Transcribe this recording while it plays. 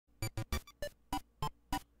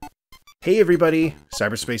Hey everybody,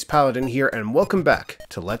 Cyberspace Paladin here, and welcome back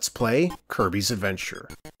to Let's Play Kirby's Adventure.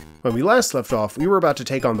 When we last left off, we were about to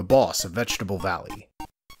take on the boss of Vegetable Valley.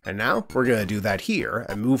 And now, we're gonna do that here,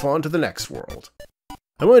 and move on to the next world.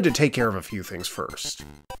 I wanted to take care of a few things first.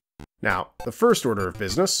 Now, the first order of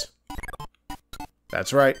business...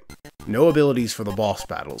 That's right, no abilities for the boss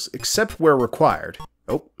battles, except where required.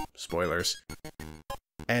 Oh, spoilers.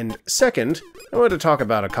 And second, I wanted to talk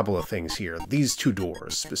about a couple of things here, these two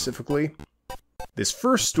doors specifically. This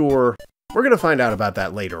first door, we're going to find out about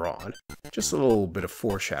that later on. Just a little bit of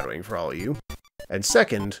foreshadowing for all of you. And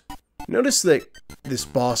second, notice that this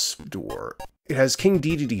boss door, it has King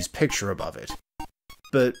Dedede's picture above it.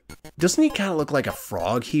 But doesn't he kind of look like a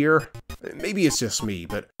frog here? Maybe it's just me,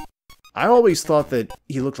 but I always thought that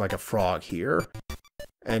he looked like a frog here.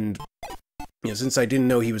 And since I didn't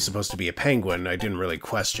know he was supposed to be a penguin, I didn't really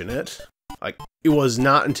question it. Like, it was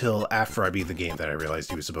not until after I beat the game that I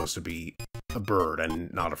realized he was supposed to be a bird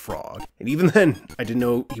and not a frog. And even then, I didn't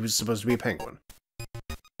know he was supposed to be a penguin.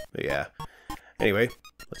 But yeah. Anyway,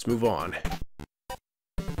 let's move on.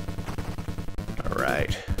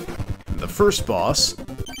 Alright. The first boss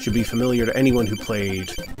should be familiar to anyone who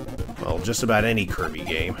played, well, just about any Kirby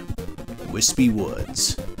game. Wispy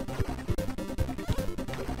Woods.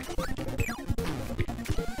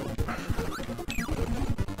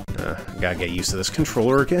 Gotta get used to this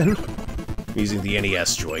controller again. I'm using the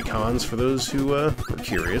NES Joy-Cons for those who are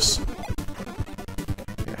curious.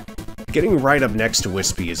 Yeah. Getting right up next to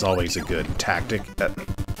Wispy is always a good tactic,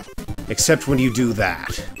 except when you do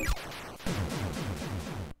that.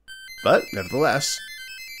 But, nevertheless,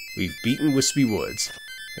 we've beaten Wispy Woods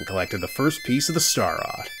and collected the first piece of the Star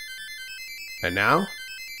Rod. And now,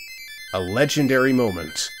 a legendary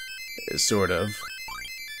moment is sort of...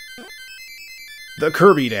 the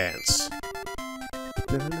Kirby dance.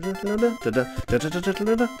 And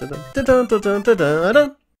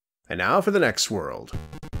now for the next world.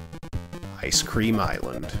 Ice Cream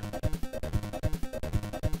Island.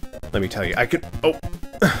 Let me tell you, I could...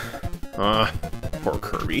 Oh. Poor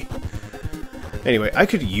Kirby. Anyway, I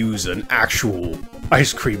could use an actual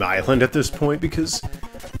Ice Cream Island at this point because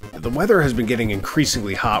the weather has been getting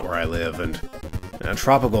increasingly hot where I live, and a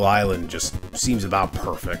tropical island just seems about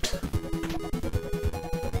perfect.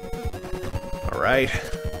 Alright,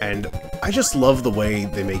 and I just love the way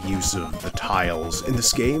they make use of the tiles in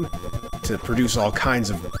this game to produce all kinds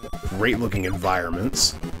of great-looking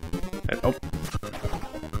environments. And, oh.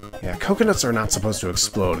 Yeah, coconuts are not supposed to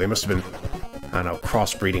explode. They must have been, I don't know,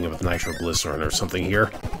 crossbreeding with nitroglycerin or something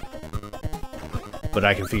here. But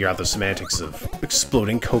I can figure out the semantics of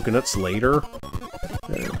exploding coconuts later.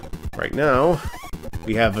 Right now,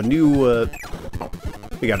 we have a new,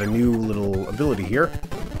 we got a new little ability here.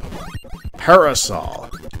 Parasol.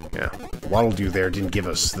 Yeah, Waddle Doo there didn't give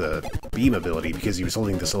us the beam ability because he was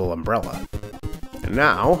holding this little umbrella. And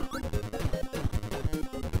now...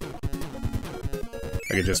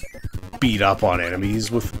 I can just beat up on enemies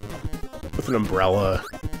with an umbrella...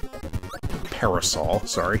 parasol,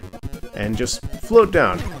 sorry. And just float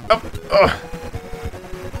down. Up!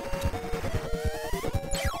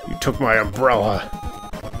 You took my umbrella!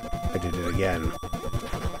 I did it again.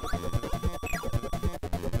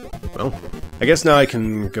 Well, I guess now I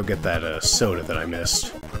can go get that soda that I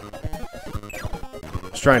missed. I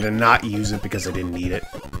was trying to not use it because I didn't need it.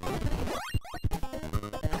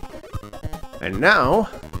 And now...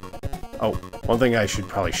 oh, one thing I should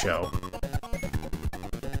probably show.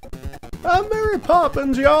 I'm Mary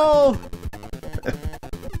Poppins, y'all!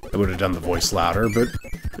 I would have done the voice louder, but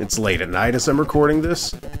it's late at night as I'm recording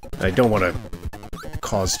this. And I don't want to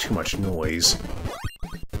cause too much noise.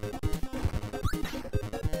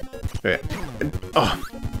 Yeah. Oh.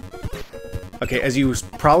 Okay, as you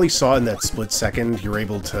probably saw in that split second, you're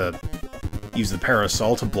able to use the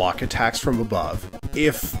parasol to block attacks from above,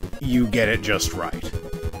 if you get it just right.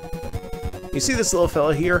 You see this little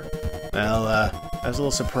fella here? Well, I was a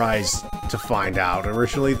little surprised to find out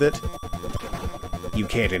originally that you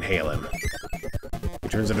can't inhale him. He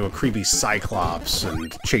turns into a creepy cyclops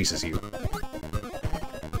and chases you.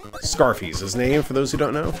 Scarfy's his name, for those who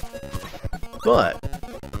don't know. But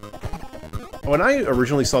when I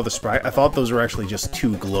originally saw the sprite, I thought those were actually just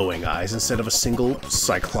two glowing eyes instead of a single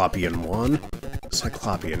cyclopean one.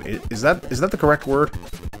 Cyclopean. Is that the correct word?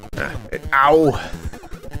 Ow!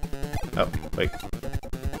 Oh, wait.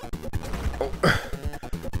 Oh.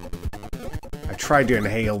 I tried to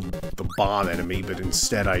inhale the bomb enemy, but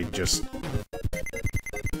instead I just...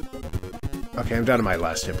 okay, I'm down to my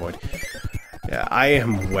last hit point. Yeah, I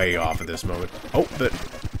am way off at this moment. Oh, but...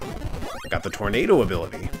 got the tornado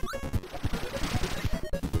ability.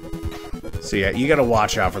 So yeah, you gotta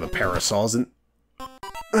watch out for the parasols, and...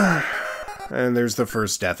 and there's the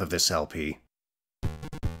first death of this LP.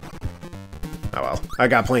 Oh well, I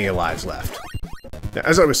got plenty of lives left. Now,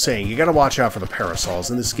 as I was saying, you gotta watch out for the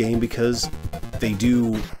parasols in this game because they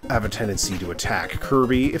do have a tendency to attack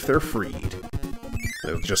Kirby if they're freed.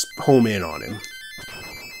 They'll just home in on him.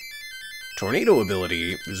 Tornado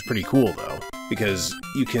ability is pretty cool, though, because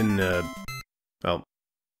you can, well,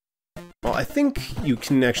 I think you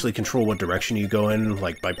can actually control what direction you go in,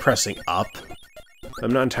 like, by pressing up.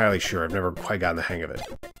 I'm not entirely sure, I've never quite gotten the hang of it.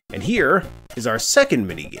 And here is our second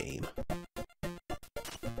minigame.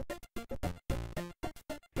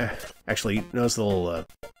 Actually, notice the little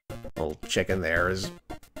chicken there is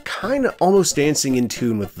kind of almost dancing in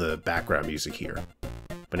tune with the background music here.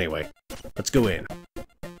 But anyway, let's go in.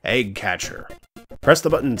 Egg catcher. Press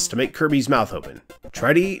the buttons to make Kirby's mouth open.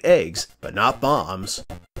 Try to eat eggs, but not bombs.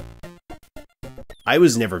 I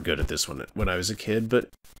was never good at this one when I was a kid, but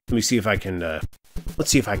let me see if I can,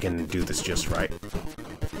 let's see if I can do this just right.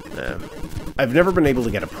 I've never been able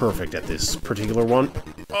to get a perfect at this particular one.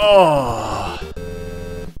 Oh!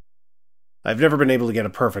 I've never been able to get a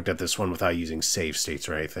perfect at this one without using save states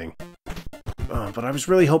or anything. But I was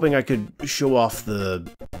really hoping I could show off the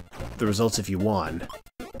results if you won.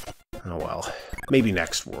 Oh well. Maybe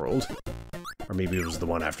next world. Or maybe it was the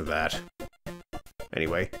one after that.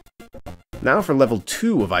 Anyway. Now for level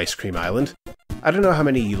 2 of Ice Cream Island. I don't know how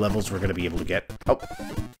many levels we're going to be able to get. Oh.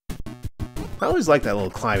 I always like that little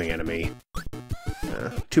climbing enemy.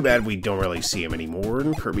 Too bad we don't really see him anymore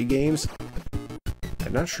in Kirby games.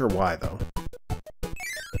 I'm not sure why, though.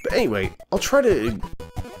 But anyway, I'll try to...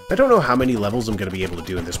 I don't know how many levels I'm going to be able to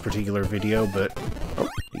do in this particular video, but... Oh,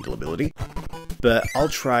 Eagle ability. But I'll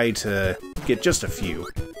try to get just a few.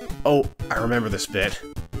 Oh, I remember this bit.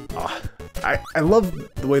 Oh, I love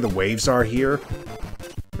the way the waves are here.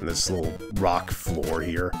 And this little rock floor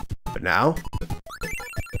here. But now,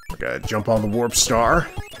 we're going to jump on the warp star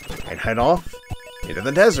and head off into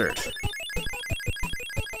the desert.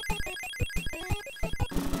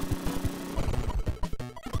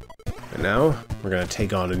 And now, we're going to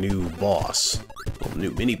take on a new boss. Well, new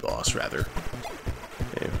mini-boss, rather.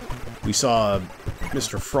 And we saw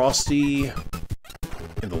Mr. Frosty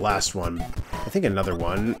in the last one. I think another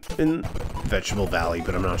one in Vegetable Valley,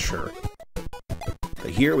 but I'm not sure.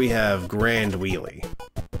 But here we have Grand Wheelie.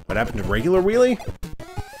 What happened to regular Wheelie?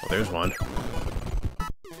 Well, there's one.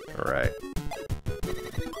 Alright.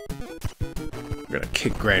 We're gonna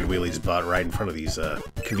kick Grand Wheelie's butt right in front of these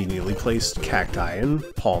conveniently placed cacti and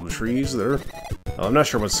palm trees. Well, I'm not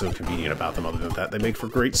sure what's so convenient about them other than that they make for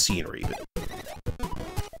great scenery.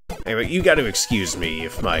 But anyway, you gotta excuse me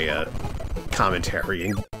if my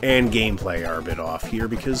commentary and gameplay are a bit off here,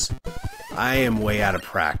 because I am way out of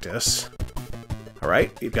practice.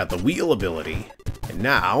 Alright, we've got the wheel ability, and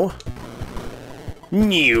now...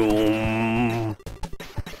 You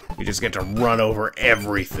just get to run over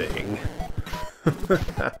everything.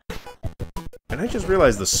 And I just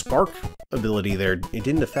realized the spark ability there, it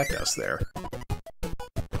didn't affect us there.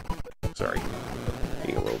 Sorry,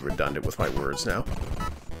 being a little redundant with my words now.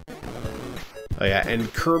 Oh yeah,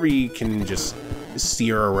 and Kirby can just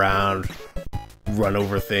steer around, run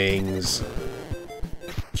over things.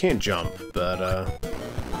 Can't jump, but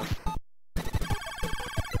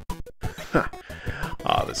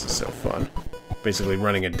oh, this is so fun. Basically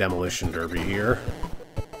running a demolition derby here.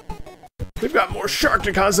 We've got more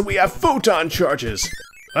Sharkticons than we have photon charges!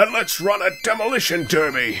 And let's run a demolition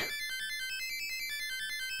derby!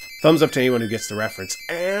 Thumbs up to anyone who gets the reference.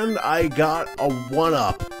 And I got a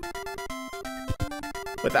 1-up.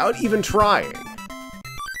 Without even trying.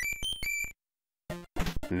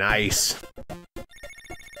 Nice.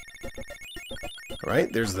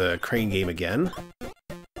 Alright, there's the crane game again.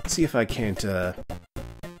 Let's see if I can't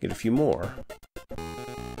get a few more.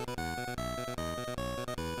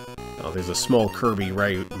 Oh, there's a small Kirby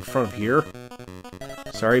right in front of here.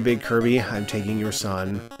 Sorry, big Kirby, I'm taking your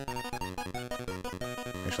son.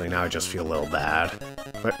 Actually, now I just feel a little bad.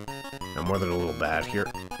 But, no, more than a little bad here.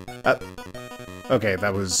 Okay,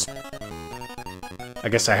 that was... I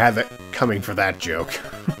guess I had that coming for that joke.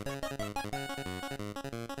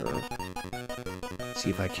 See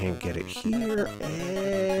if I can't get it here,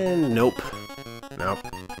 and... Nope. Nope.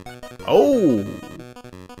 Oh!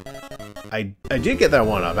 I did get that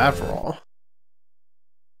 1-up after all.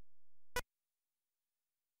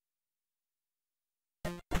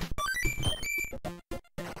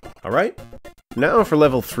 Alright, now for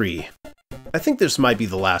level 3. I think this might be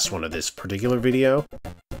the last one of this particular video.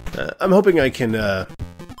 I'm hoping I can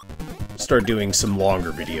start doing some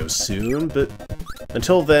longer videos soon, but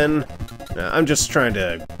until then, I'm just trying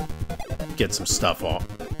to get some stuff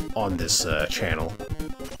on this channel.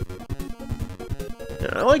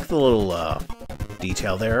 And I like the little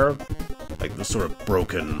detail there, like the sort of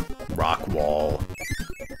broken rock wall.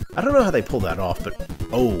 I don't know how they pull that off, but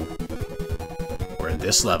oh, we're in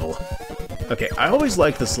this level. Okay, I always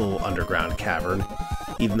liked this little underground cavern,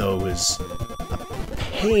 even though it was a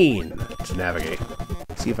pain to navigate.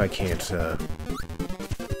 Let's see if I can't,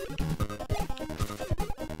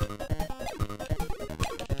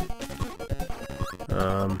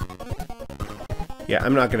 yeah,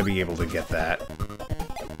 I'm not going to be able to get that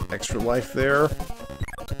extra life there.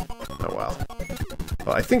 Oh, well.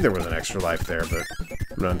 Well, I think there was an extra life there, but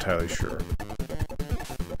I'm not entirely sure.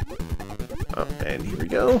 Oh, and here we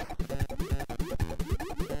go.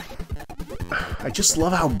 I just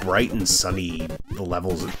love how bright and sunny the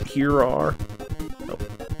levels here are. Oh,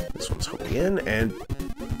 this one's homing in, and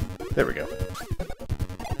there we go.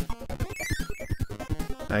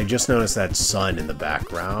 I just noticed that sun in the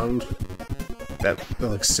background. That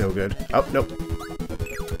looks so good. Oh, nope.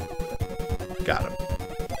 Got him.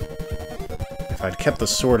 If I'd kept the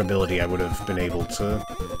sword ability, I would have been able to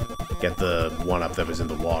get the one-up that was in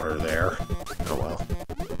the water there. Oh well.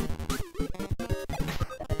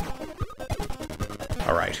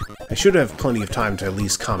 Alright. I should have plenty of time to at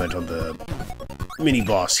least comment on the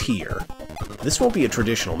mini-boss here. This won't be a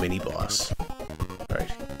traditional mini-boss.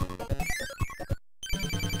 Alright.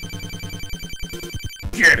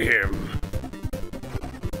 Get him!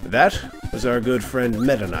 That was our good friend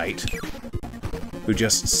Meta Knight, who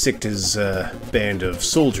just sicked his band of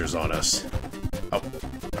soldiers on us. Oh,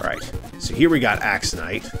 alright. So here we got Axe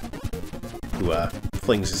Knight, who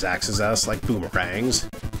flings his axes at us like boomerangs.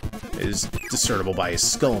 Is discernible by his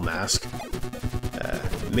skull mask.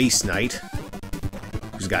 Mace Knight,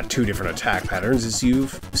 who's got two different attack patterns, as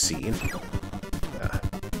you've seen.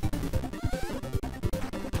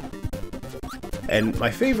 And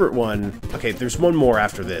my favorite one... Okay, there's one more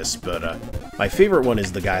after this, but my favorite one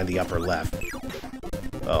is the guy in the upper left.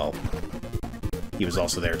 Oh, he was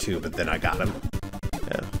also there too, but then I got him.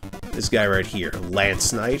 This guy right here,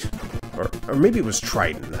 Lance Knight, or maybe it was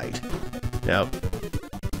Trident Knight. Now,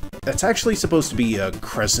 that's actually supposed to be a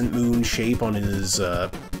crescent moon shape on his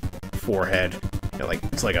forehead. You know, like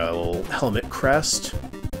it's like a little helmet crest,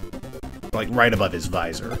 like right above his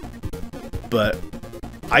visor. But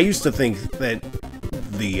I used to think that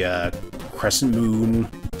the crescent moon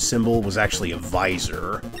symbol was actually a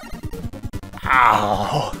visor.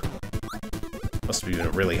 Ow! Must have been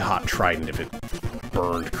a really hot trident if it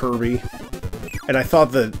burned Kirby. And I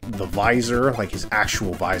thought that the visor, like his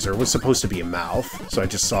actual visor, was supposed to be a mouth. So I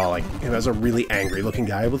just saw, like, him as a really angry-looking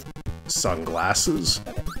guy with sunglasses.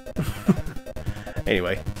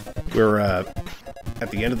 Anyway, we're at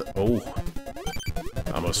the end of the... Oh!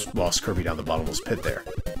 Almost lost Kirby down the bottomless pit there.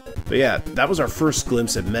 But yeah, that was our first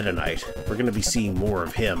glimpse at Meta Knight. We're going to be seeing more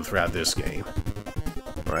of him throughout this game.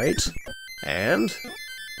 Right? And...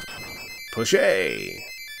 push A!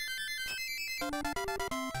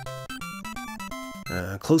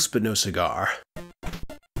 Close but no cigar.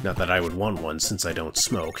 Not that I would want one since I don't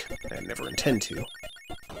smoke, and never intend to.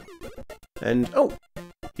 And, oh!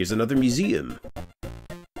 Here's another museum.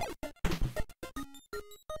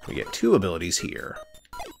 We get two abilities here.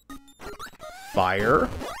 Fire.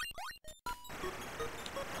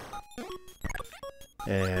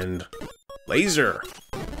 And laser.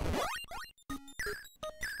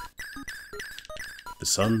 The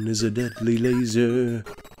sun is a deadly laser.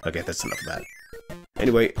 Okay, that's enough of that.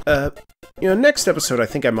 Anyway, you know, next episode I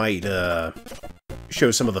think I might, show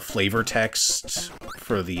some of the flavor text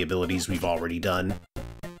for the abilities we've already done.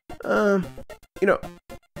 You know,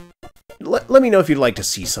 let me know if you'd like to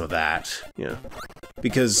see some of that, you know.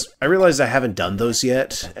 Because I realize I haven't done those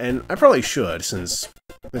yet, and I probably should, since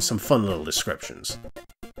there's some fun little descriptions.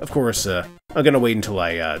 Of course, I'm gonna wait until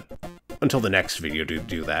until the next video to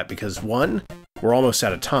do that, because one, we're almost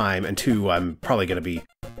out of time, and two, I'm probably gonna be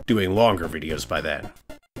doing longer videos by then.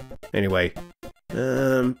 Anyway,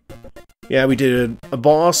 yeah, we did a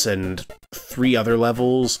boss and 3 other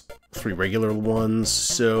levels, 3 regular ones,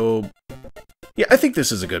 so yeah, I think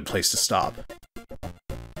this is a good place to stop.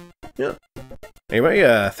 Yeah.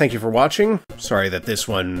 Anyway, thank you for watching. Sorry that this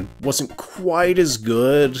one wasn't quite as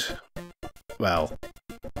good. Well,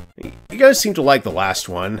 you guys seem to like the last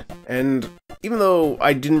one, and even though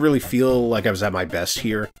I didn't really feel like I was at my best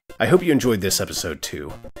here, I hope you enjoyed this episode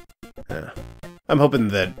too. I'm hoping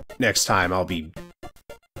that next time I'll be,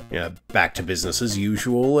 you know, back to business as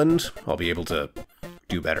usual, and I'll be able to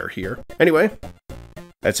do better here. Anyway,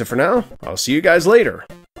 that's it for now. I'll see you guys later.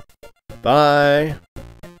 Bye!